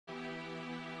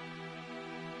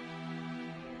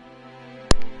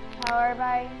Hello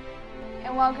everybody,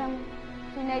 and welcome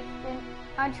to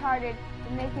Uncharted,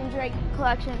 the Nathan Drake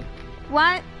collection.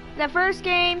 The first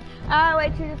game, all the way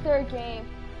to the third game.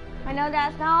 I know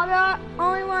that's not all the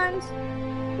only ones,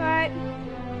 but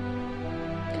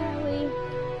golly.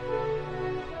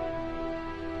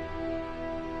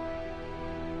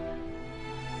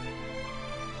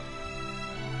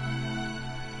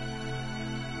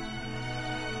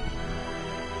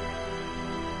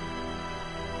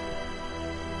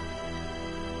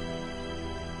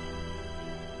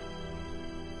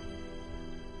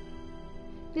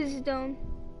 This is dumb.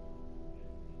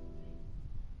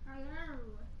 Hello.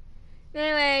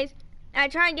 Anyways, I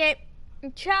try and get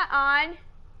chat on.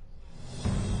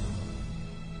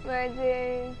 But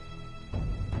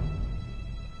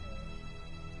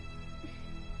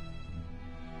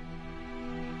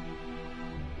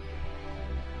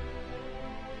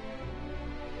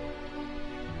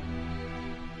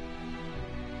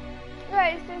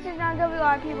right, since there's not gonna be a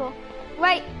lot of people.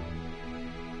 Wait.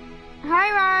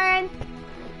 Hi, Ryan.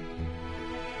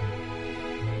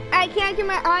 I can't get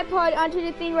my iPod onto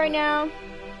the thing right now.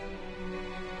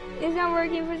 It's not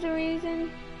working for some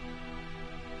reason.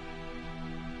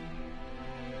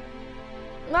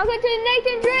 Welcome to the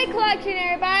Nathan Drake collection,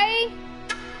 everybody.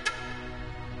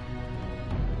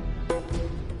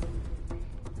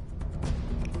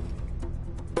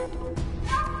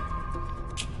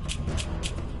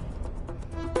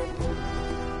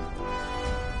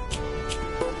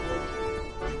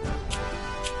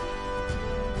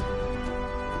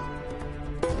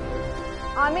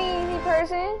 I'm an easy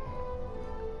person.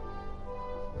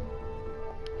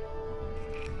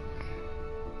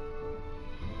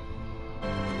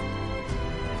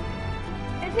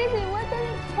 And seriously, what does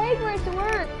it take for it to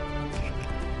work?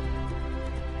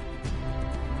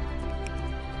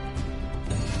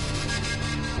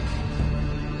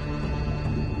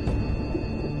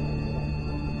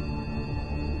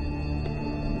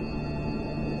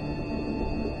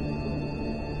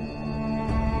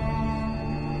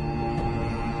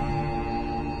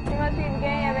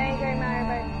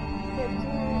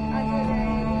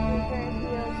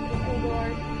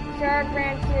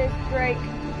 Francis Drake.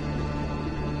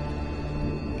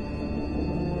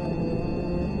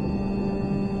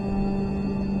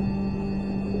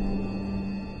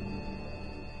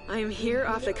 I am here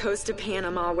off the coast of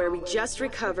Panama, where we just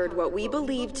recovered what we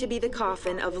believe to be the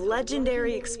coffin of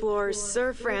legendary explorer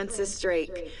Sir Francis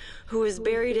Drake, who was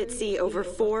buried at sea over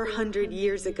 400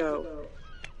 years ago.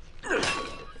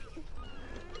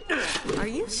 Are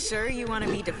you sure you want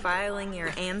to be defiling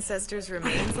your ancestors'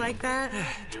 remains like that?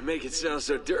 You make it sound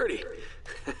so dirty.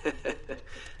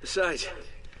 Besides,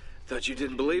 thought you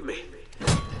didn't believe me.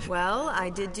 Well, I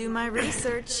did do my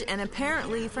research, and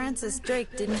apparently Francis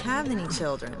Drake didn't have any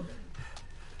children.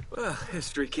 Well,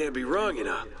 history can't be wrong, you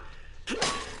know.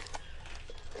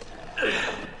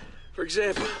 For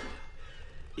example,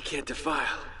 you can't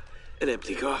defile an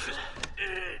empty coffin.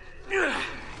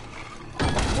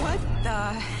 What the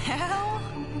hell?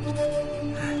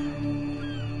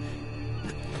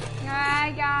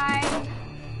 Hi, guys.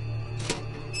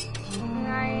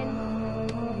 Ryan.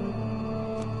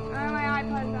 Oh, my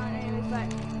iPod's on anyways,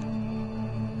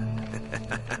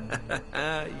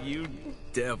 but... You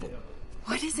devil.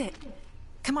 What is it?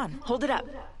 Come on, hold it up.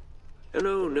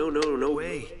 No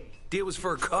way. Deal was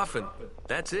for a coffin.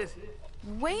 That's it.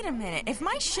 Wait a minute. If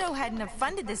my show hadn't have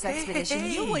funded this expedition,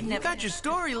 you wouldn't have... You got your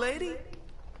story, lady.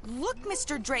 Look,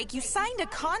 Mr. Drake, you signed a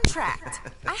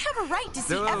contract. I have a right to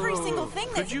see every single thing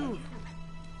that... Could you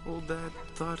hold that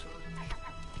thought?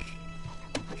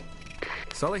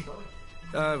 Sully,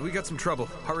 we got some trouble.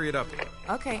 Hurry it up.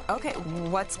 Okay.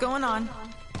 What's going on?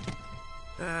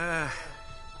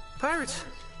 Pirates.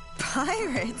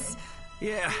 Pirates?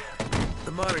 Yeah,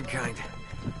 the modern kind.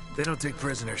 They don't take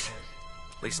prisoners.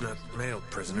 At least not male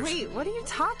prisoners. Wait, what are you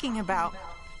talking about?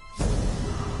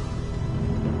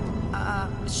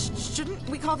 Shouldn't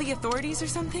we call the authorities or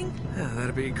something? Yeah,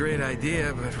 that'd be a great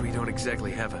idea, but we don't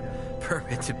exactly have a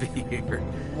permit to be here.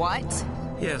 What?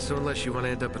 Yeah, so unless you want to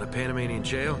end up in a Panamanian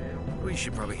jail, we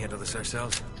should probably handle this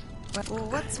ourselves. Well,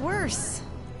 what's worse?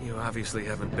 You obviously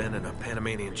haven't been in a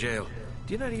Panamanian jail.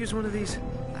 Do you know how to use one of these?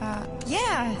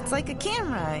 Yeah, it's like a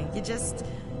camera. You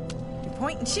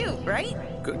point and shoot, right?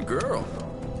 Good girl.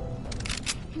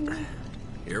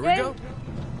 Here we go.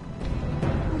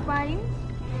 Who's biting?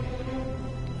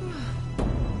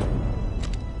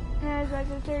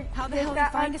 How the hell did you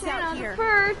find us out here?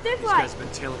 First, this This guy's been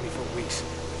tailing me for weeks.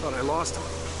 Thought I lost him.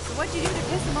 So what'd you do to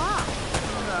piss him off?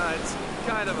 It's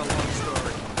kind of a long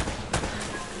story.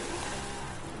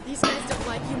 These guys don't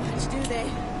like you much, do they?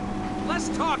 Less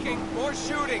talking, more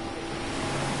shooting.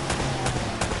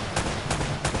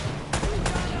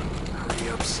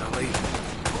 up, Sully.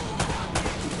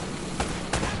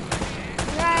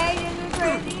 Right, isn't it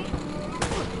crazy?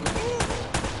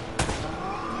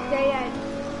 Stay in.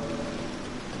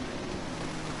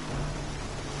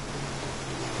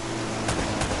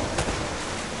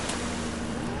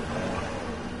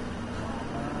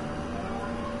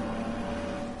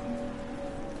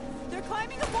 They're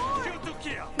climbing aboard!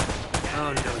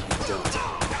 Oh, no, you don't.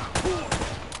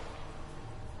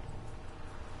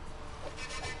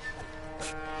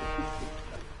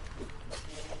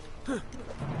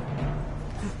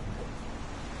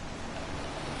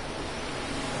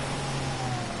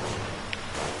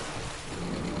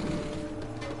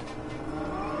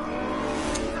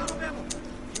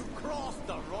 You crossed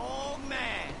the wrong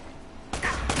man.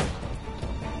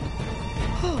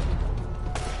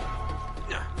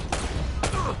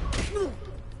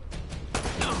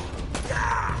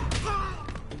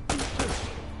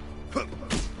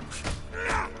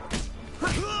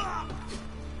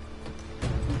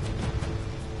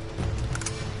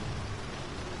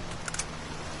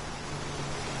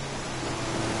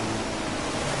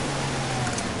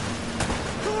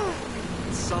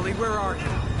 Sully, where are you?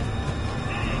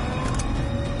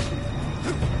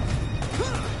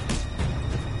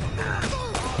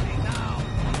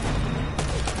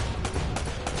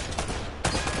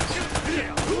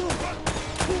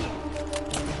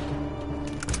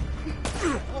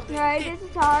 Right, this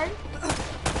is hard.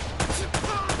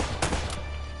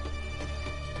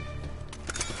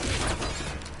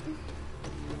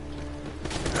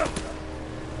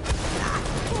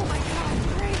 Oh my god,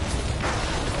 great!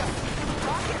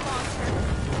 Rocket launcher.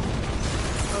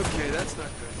 Okay, that's not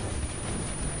good.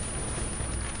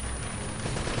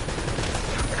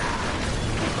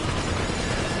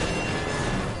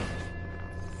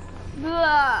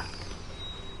 Blah.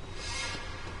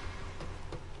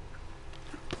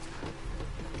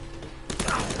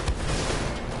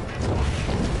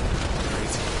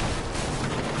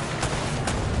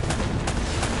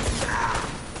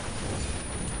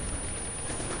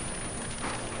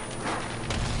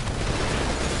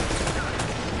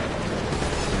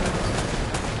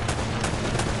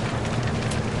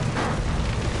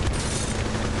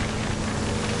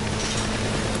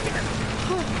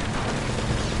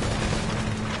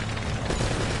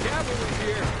 Cavalry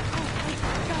here.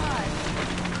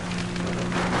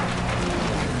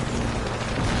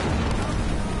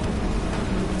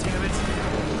 Damn it.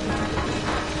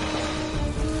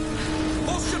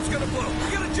 Whole ship's gonna blow. We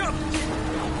gotta jump.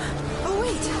 Oh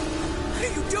wait! What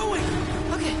are you doing?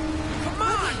 Okay, Come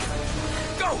on.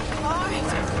 Go. alright.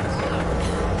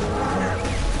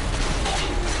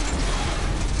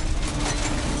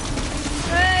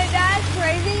 Hey, that's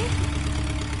crazy.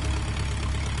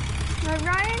 Right,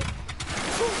 Ryan?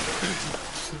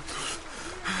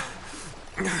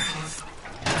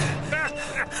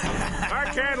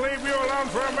 I can't leave you alone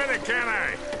for a minute, can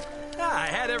I? I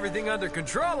had everything under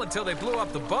control until they blew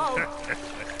up the boat.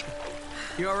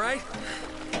 You all right?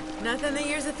 Nothing that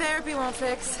years of therapy won't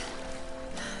fix.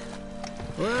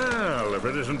 Well, if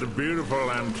it isn't the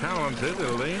beautiful and talented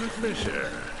Elena Fisher.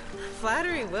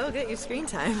 Flattery will get you screen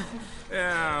time.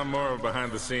 Yeah, I'm more of a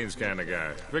behind-the-scenes kind of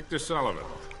guy. Victor Sullivan.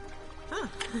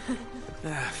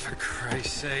 For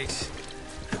Christ's sakes.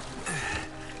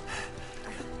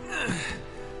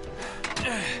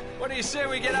 What do you say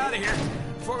we get out of here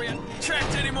before we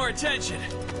attract any more attention?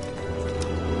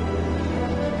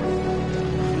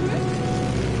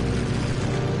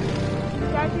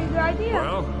 That's a good idea.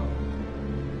 Well?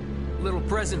 Little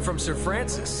present from Sir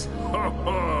Francis.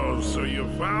 Oh, so you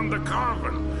found the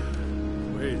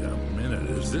coffin. Wait a minute,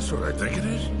 is this what I think it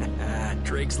is?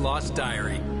 Drake's lost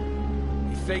diary.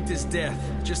 He faked his death,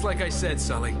 just like I said,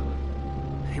 Sully.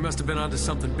 He must have been onto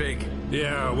something big.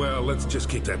 Yeah, well, let's just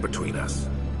keep that between us.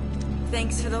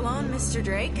 Thanks for the loan, Mr.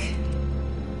 Drake.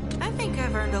 I think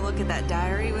I've earned a look at that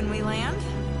diary when we land.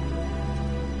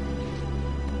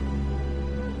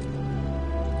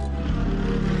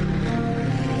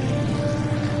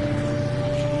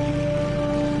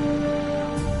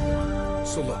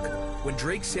 So look, when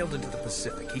Drake sailed into the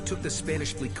Pacific, he took the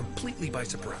Spanish fleet completely by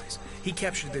surprise. He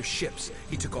captured their ships,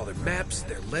 he took all their maps,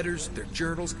 their letters, their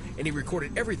journals, and he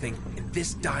recorded everything in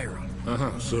this diary.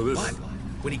 So this... But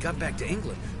when he got back to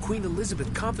England, Queen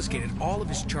Elizabeth confiscated all of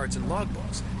his charts and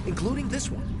logbooks, including this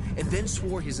one, and then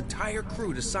swore his entire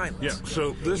crew to silence. Yeah,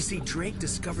 so this... You see, Drake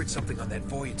discovered something on that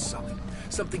voyage, Sully.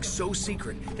 Something so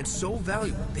secret and so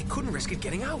valuable, they couldn't risk it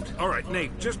getting out. All right,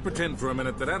 Nate, just pretend for a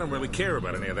minute that I don't really care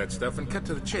about any of that stuff and cut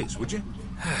to the chase, would you?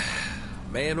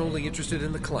 Man only interested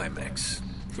in the climax.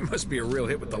 He must be a real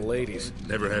hit with the ladies.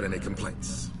 Never had any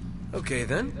complaints. Okay,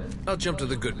 then. I'll jump to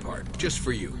the good part, just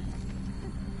for you.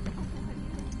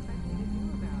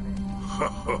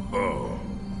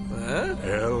 Huh?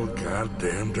 El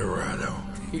goddamn Dorado.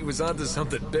 He was onto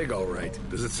something big, all right.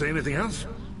 Does it say anything else?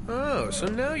 Oh, so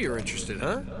now you're interested,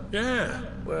 huh? Yeah.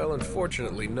 Well,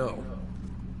 unfortunately, no.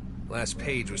 Last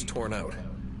page was torn out.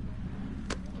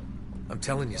 I'm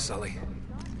telling you, Sully.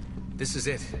 This is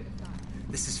it.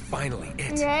 This is finally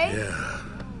it. Okay. Yeah.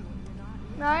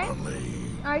 Right? Only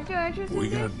Are you still interested? we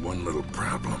in got this? one little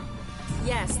problem.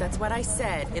 Yes, that's what I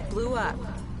said. It blew up.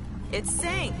 It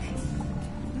sank.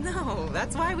 No,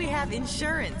 that's why we have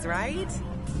insurance, right?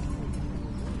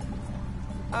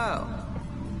 Oh.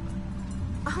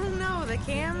 Oh no, the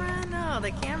camera? No,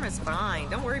 the camera's fine.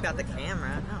 Don't worry about the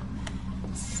camera. No.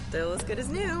 Still as good as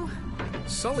new.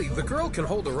 Sully, the girl can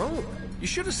hold her own. You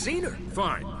should have seen her.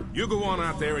 Fine. You go on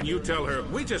out there and you tell her,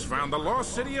 we just found the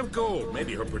lost city of gold.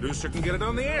 Maybe her producer can get it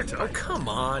on the air Oh, tonight. come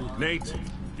on. Nate,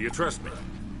 do you trust me?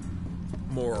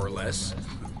 More or less.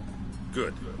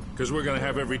 Good. Because we're gonna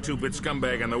have every two-bit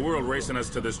scumbag in the world racing us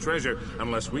to this treasure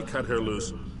unless we cut her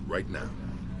loose right now.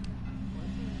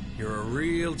 You're a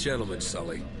real gentleman,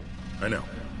 Sully. I know.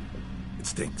 It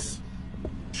stinks.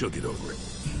 She'll get over it.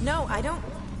 No, I don't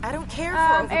care for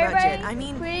over budget. everybody, I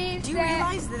mean, please do you say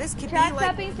realize that this could be chat like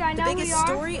tapping so I the know who biggest you are?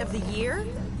 story of the year?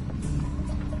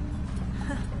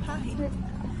 Hi.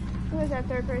 Who is that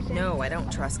third person? No, I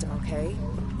don't trust him, okay?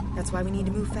 That's why we need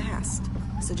to move fast.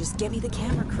 So just get me the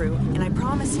camera crew, and I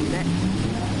promise you that...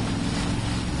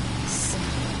 Son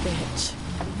of a bitch.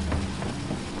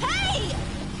 Hey!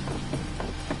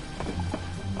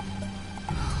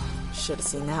 Should have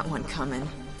seen that one coming.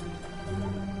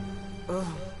 Ugh.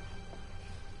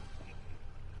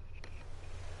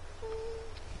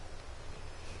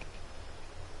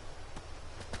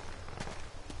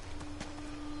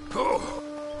 Oh,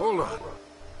 hold on.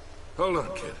 Hold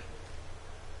on, kid.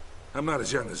 I'm not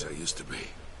as young as I used to be.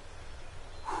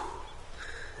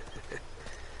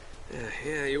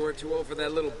 Yeah, you weren't too old for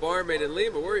that little barmaid in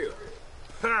Lima, were you?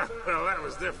 Ha! Well, that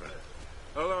was different.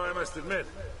 Although I must admit,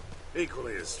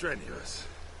 equally as strenuous.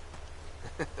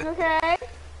 Okay.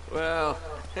 Well,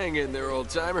 hang in there,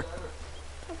 old-timer.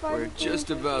 We're just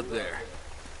about there.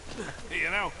 You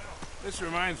know, this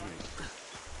reminds me.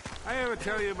 I ever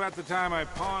tell you about the time I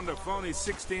pawned a phony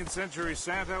 16th century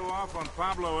Santo off on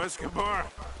Pablo Escobar?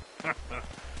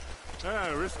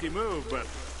 Risky move, but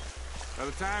by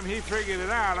the time he figured it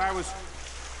out, I was...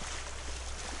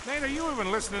 Nate, are you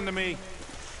even listening to me?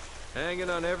 Hanging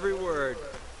on every word.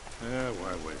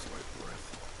 Why waste my breath?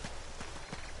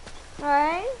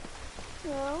 Alright.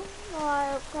 So, a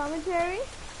lot of commentary.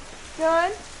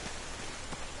 Good.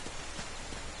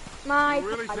 My You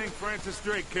really think Francis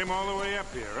Drake came all the way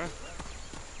up here, huh?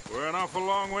 We're an awful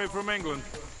long way from England.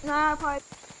 Nah, probably.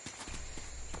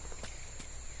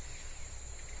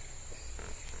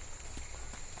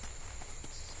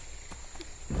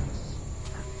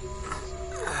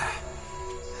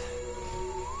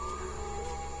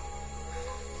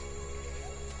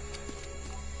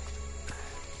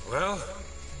 Well,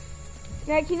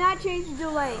 I cannot change the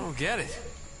delay. I don't get it.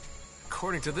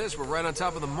 According to this, we're right on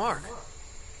top of the mark.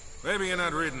 maybe you're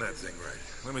not reading that thing right.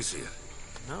 Let me see it.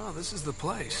 No, this is the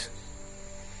place.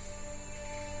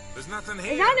 There's nothing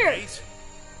here, It's under. Nate.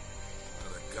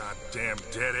 Another goddamn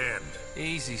dead end.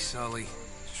 Easy, Sully.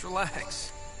 Just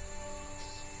relax.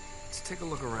 Let's take a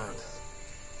look around.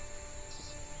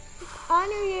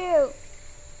 Honor you.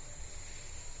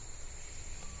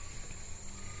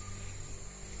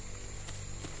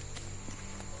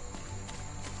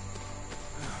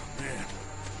 Man,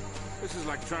 this is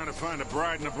like trying to find a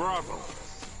bride in a brothel.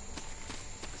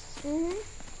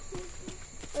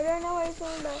 Mm-hmm. I don't know what it's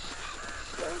saying, but...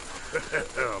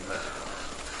 Hell no.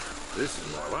 This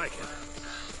is more like it.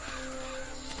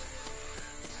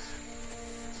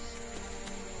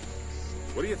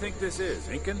 What do you think this is,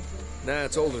 Incan? Nah,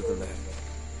 it's older than that.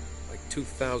 Like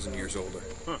 2,000 years older.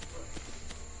 Huh.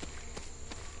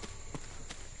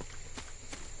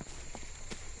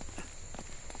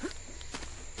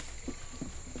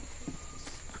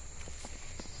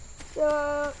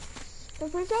 So, the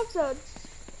first episode.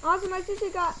 Also, my sister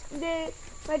did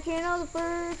my channel the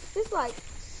first dislike.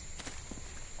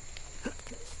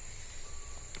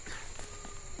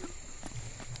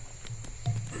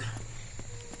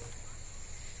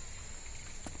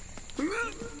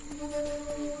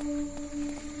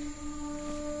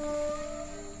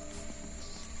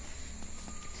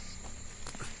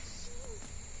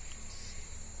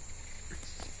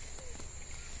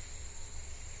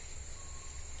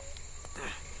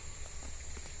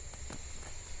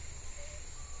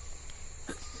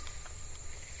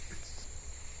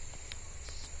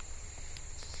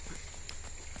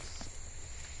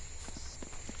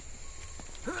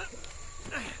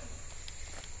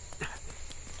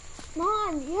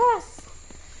 Yes!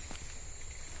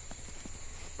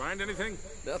 Find anything?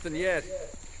 Nothing yet.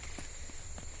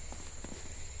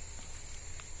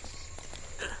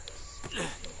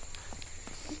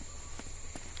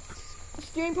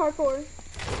 Extreme parkour.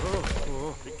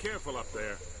 Be careful up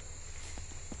there.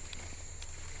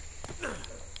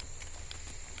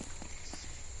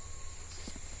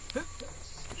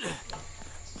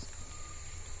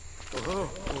 Whoa.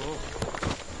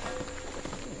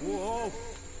 Whoa.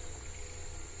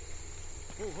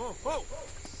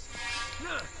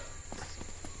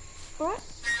 What?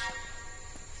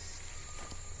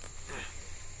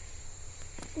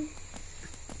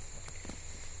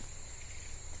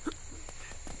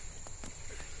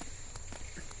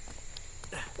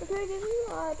 Okay, give me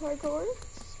parkour.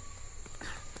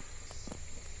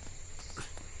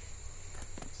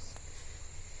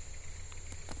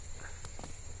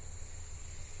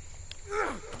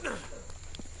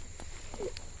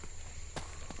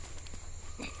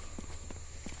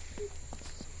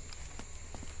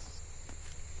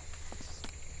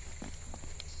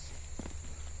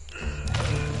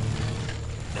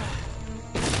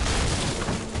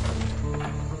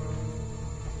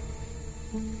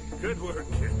 Good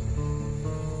work, kid.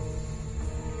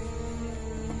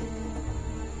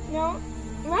 No.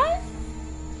 What?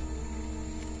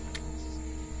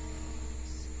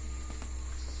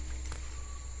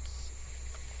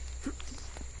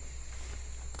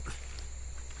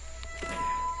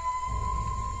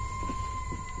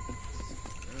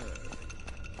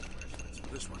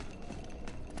 This one.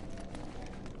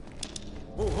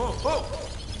 Whoa.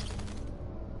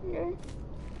 Okay.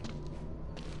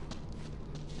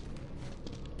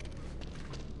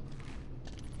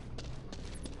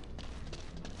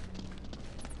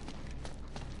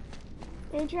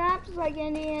 Any traps like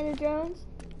Indiana Jones?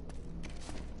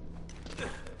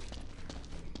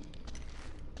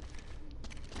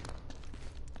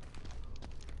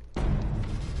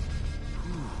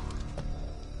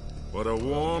 What a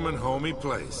warm and homey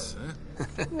place,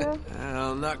 huh? Yeah.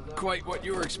 Well, not quite what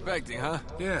you were expecting, huh?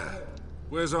 Yeah.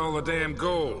 Where's all the damn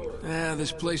gold? Yeah,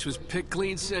 this place was picked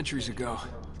clean centuries ago.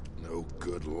 No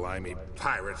good limey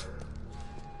pirate.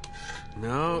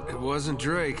 No, it wasn't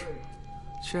Drake.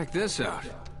 Check this out.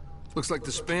 Looks like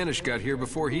the Spanish got here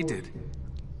before he did.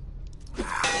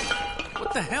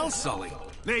 What the hell, Sully?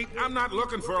 Nate, I'm not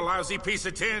looking for a lousy piece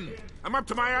of tin. I'm up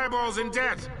to my eyeballs in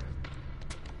debt.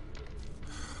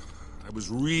 I was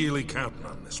really counting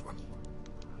on this one.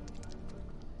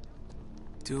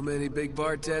 Too many big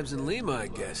bar tabs in Lima, I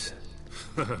guess.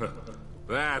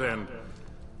 That and,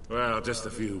 well, just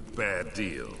a few bad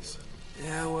deals.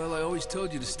 Yeah, well, I always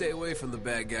told you to stay away from the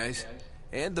bad guys.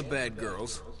 And the bad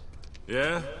girls.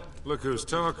 Yeah? Look who's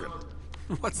talking.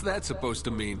 What's that supposed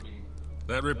to mean?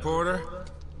 That reporter?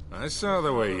 I saw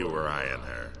the way you were eyeing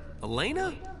her.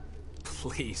 Elena?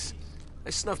 Please. I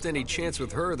snuffed any chance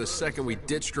with her the second we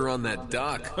ditched her on that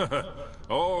dock.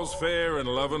 All's fair in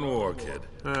love and war, kid.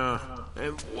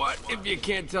 And what if you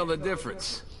can't tell the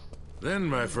difference? Then,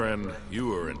 my friend,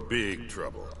 you are in big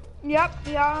trouble. Yep,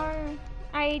 we are.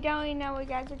 I don't even know what you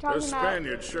guys are talking Those about.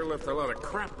 Spaniards sure left a lot of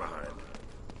crap behind.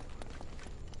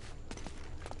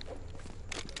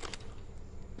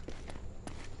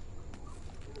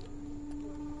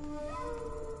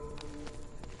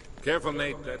 Careful,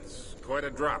 Nate. That's quite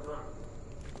a drop.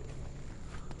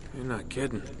 You're not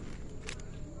kidding.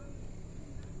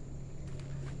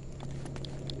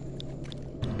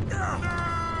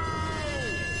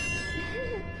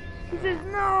 He says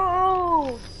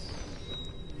no!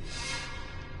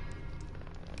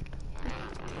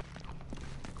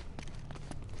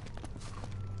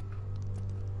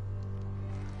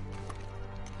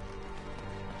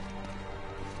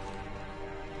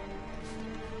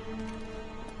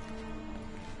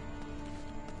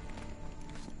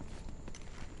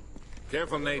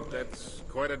 Careful, Nate. That's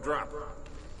quite a drop.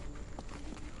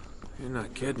 You're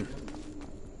not kidding.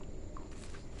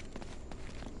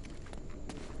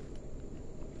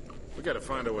 We gotta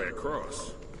find a way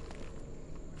across.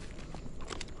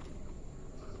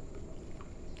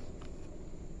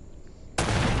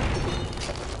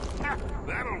 Ha,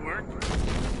 that'll work.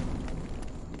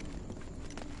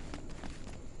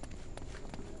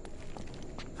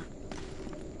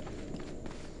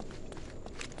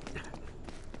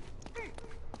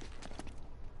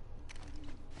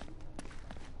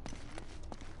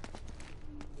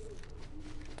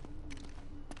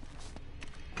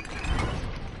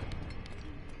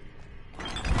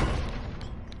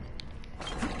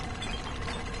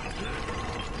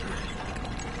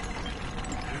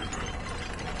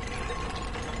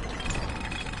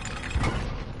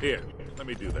 Here, let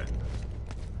me do that.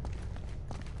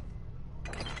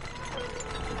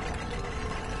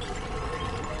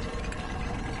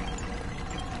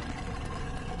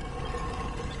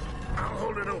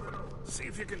 See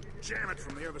if you can jam it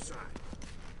from the other side.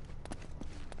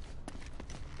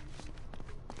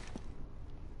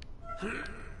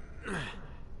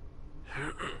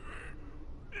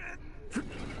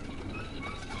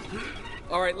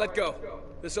 All right, let go.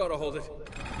 This ought to hold it.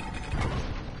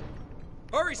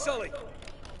 Hurry, Sully!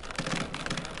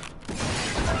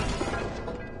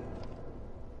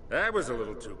 That was a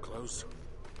little too close.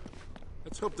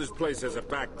 Let's hope this place has a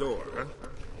back door, huh?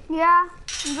 Yeah,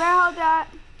 you better hope that.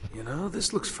 You know,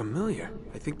 this looks familiar.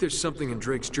 I think there's something in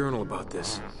Drake's journal about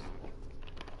this.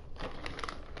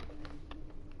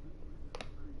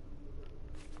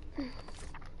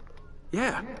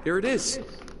 Yeah, here it is.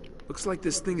 Looks like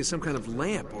this thing is some kind of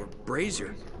lamp or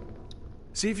brazier.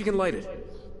 See if you can light it.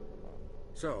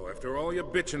 So, after all your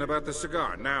bitching about the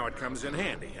cigar, now it comes in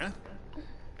handy, huh?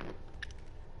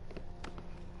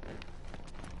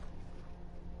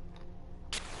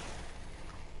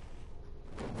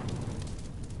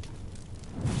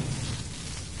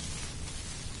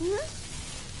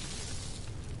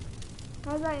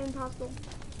 How's that impossible?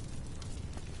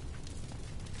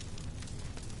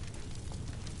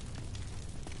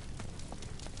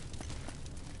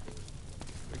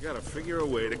 We gotta figure a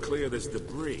way to clear this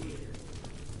debris.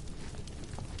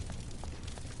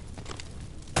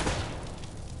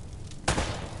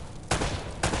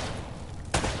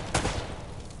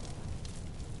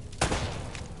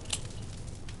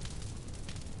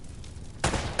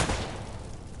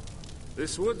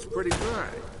 This wood's pretty dry.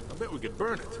 I bet we could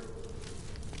burn it.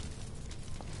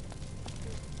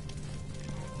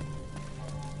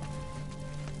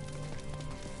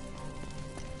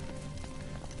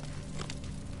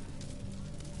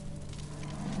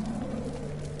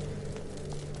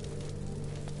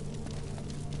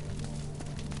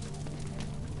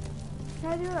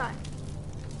 How do I?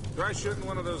 Try shooting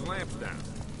one of those lamps down.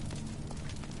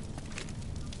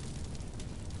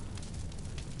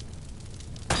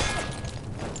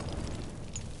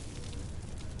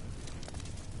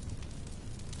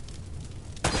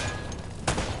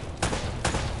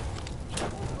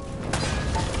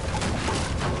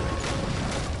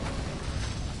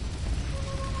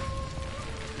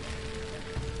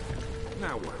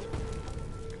 Now what?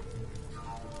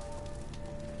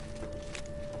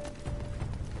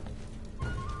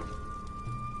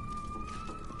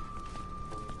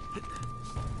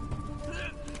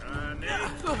 Nate,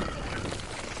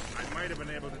 I might have been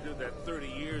able to do that 30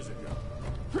 years ago.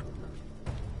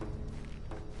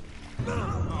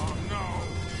 Oh, no!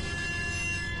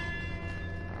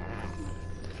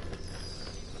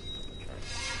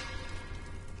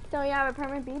 So you have a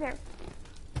permanent beater.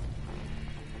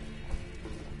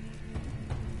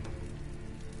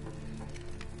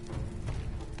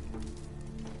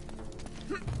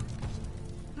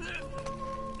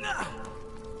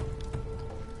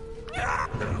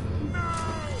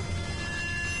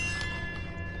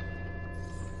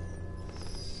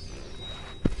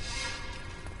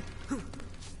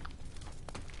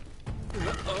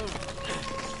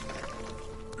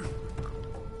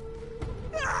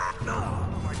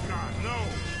 Oh my God, no!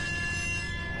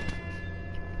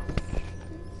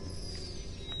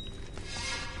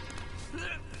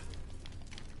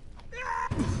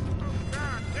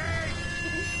 God damn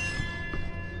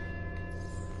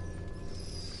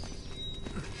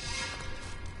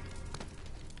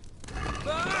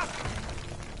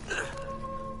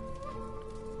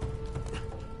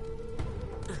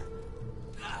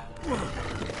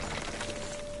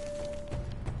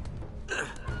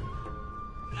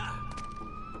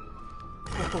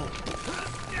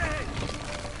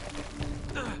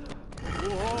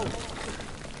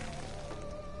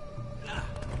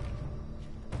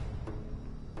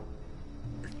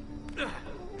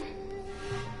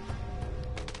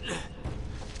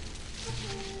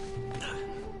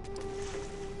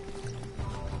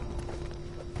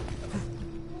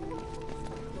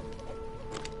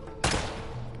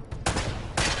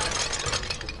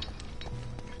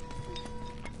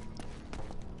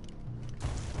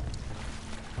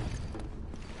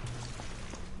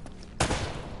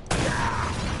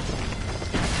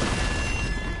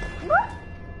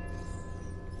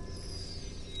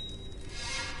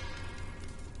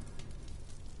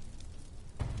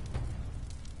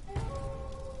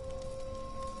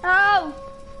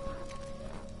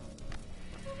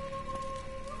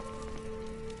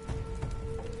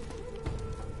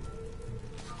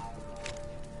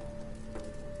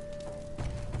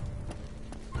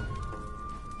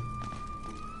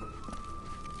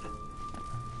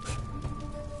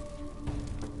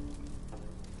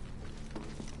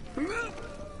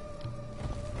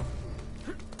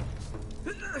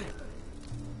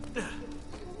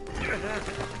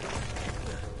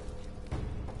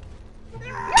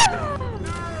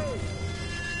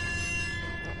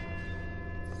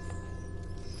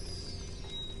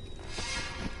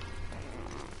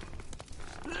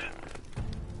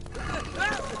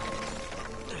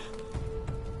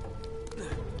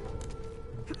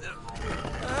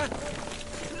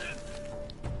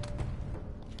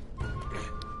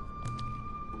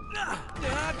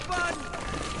that fun?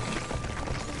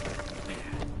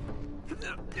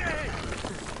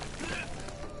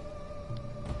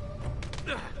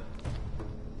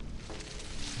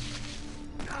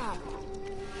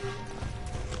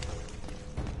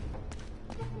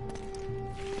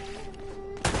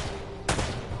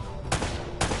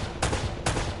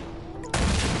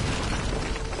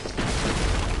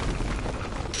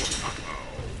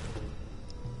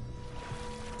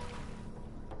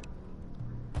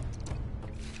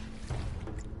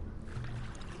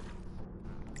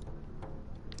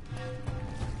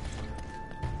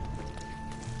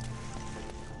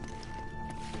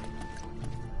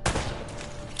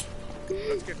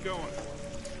 Let's get going.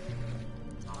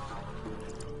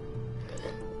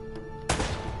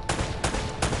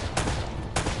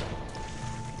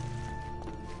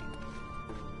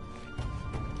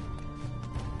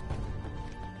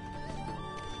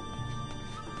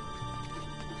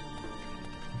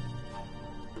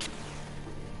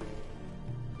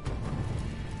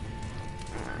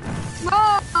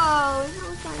 Whoa! This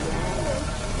was kind of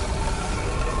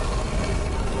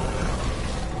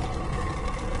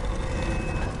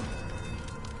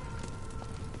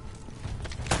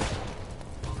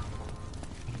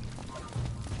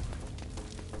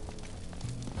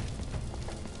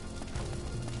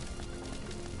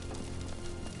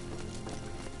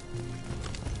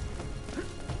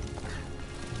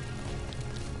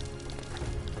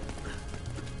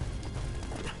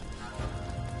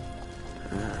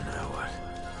Now what?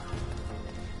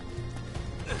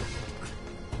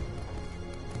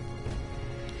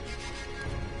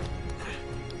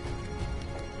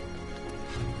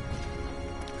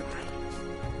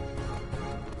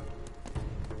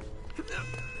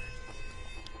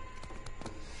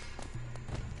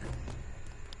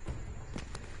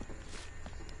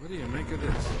 What do you make of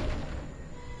this?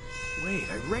 Wait,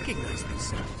 I recognize these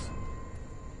sounds.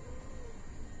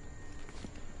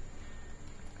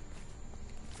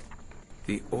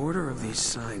 The order of these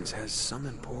signs has some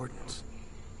importance.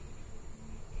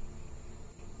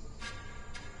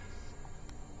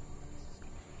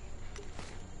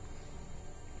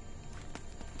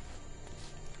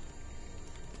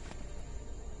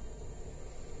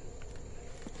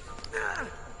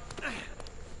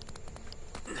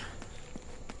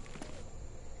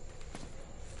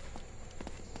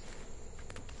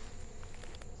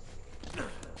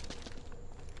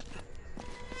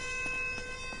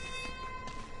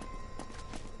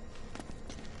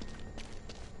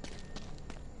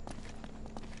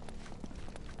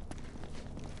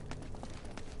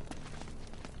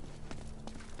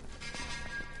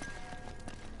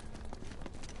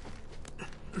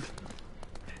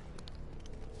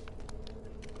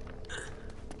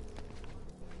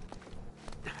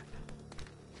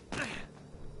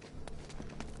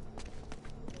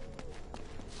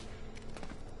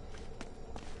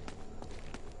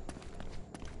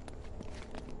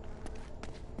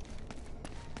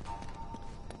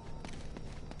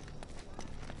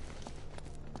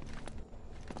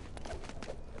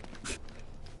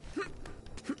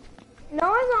 No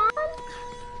one's on?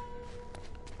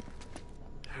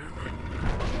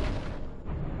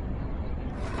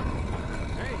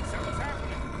 Hey, something's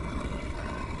happening.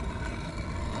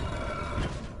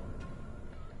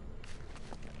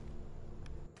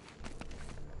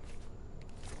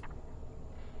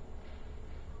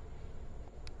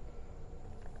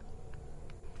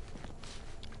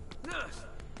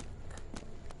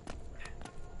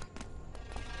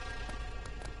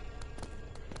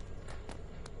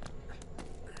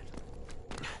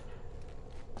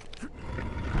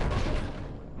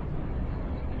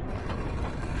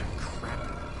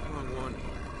 Wrong one.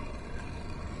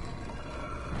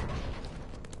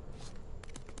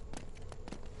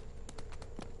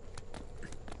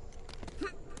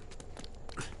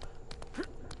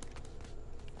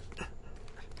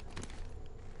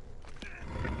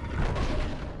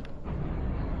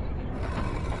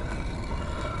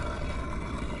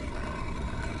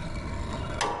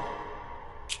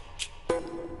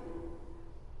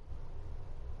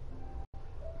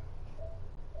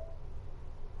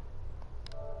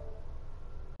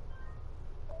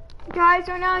 Guys,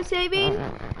 we're now saving.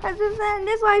 As this end,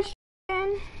 this live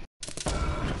stream.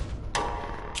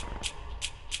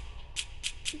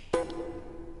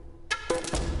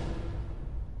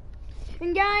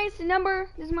 And guys, remember,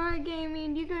 this is my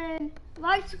gaming. You can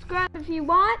like, subscribe if you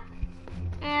want.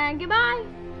 And goodbye.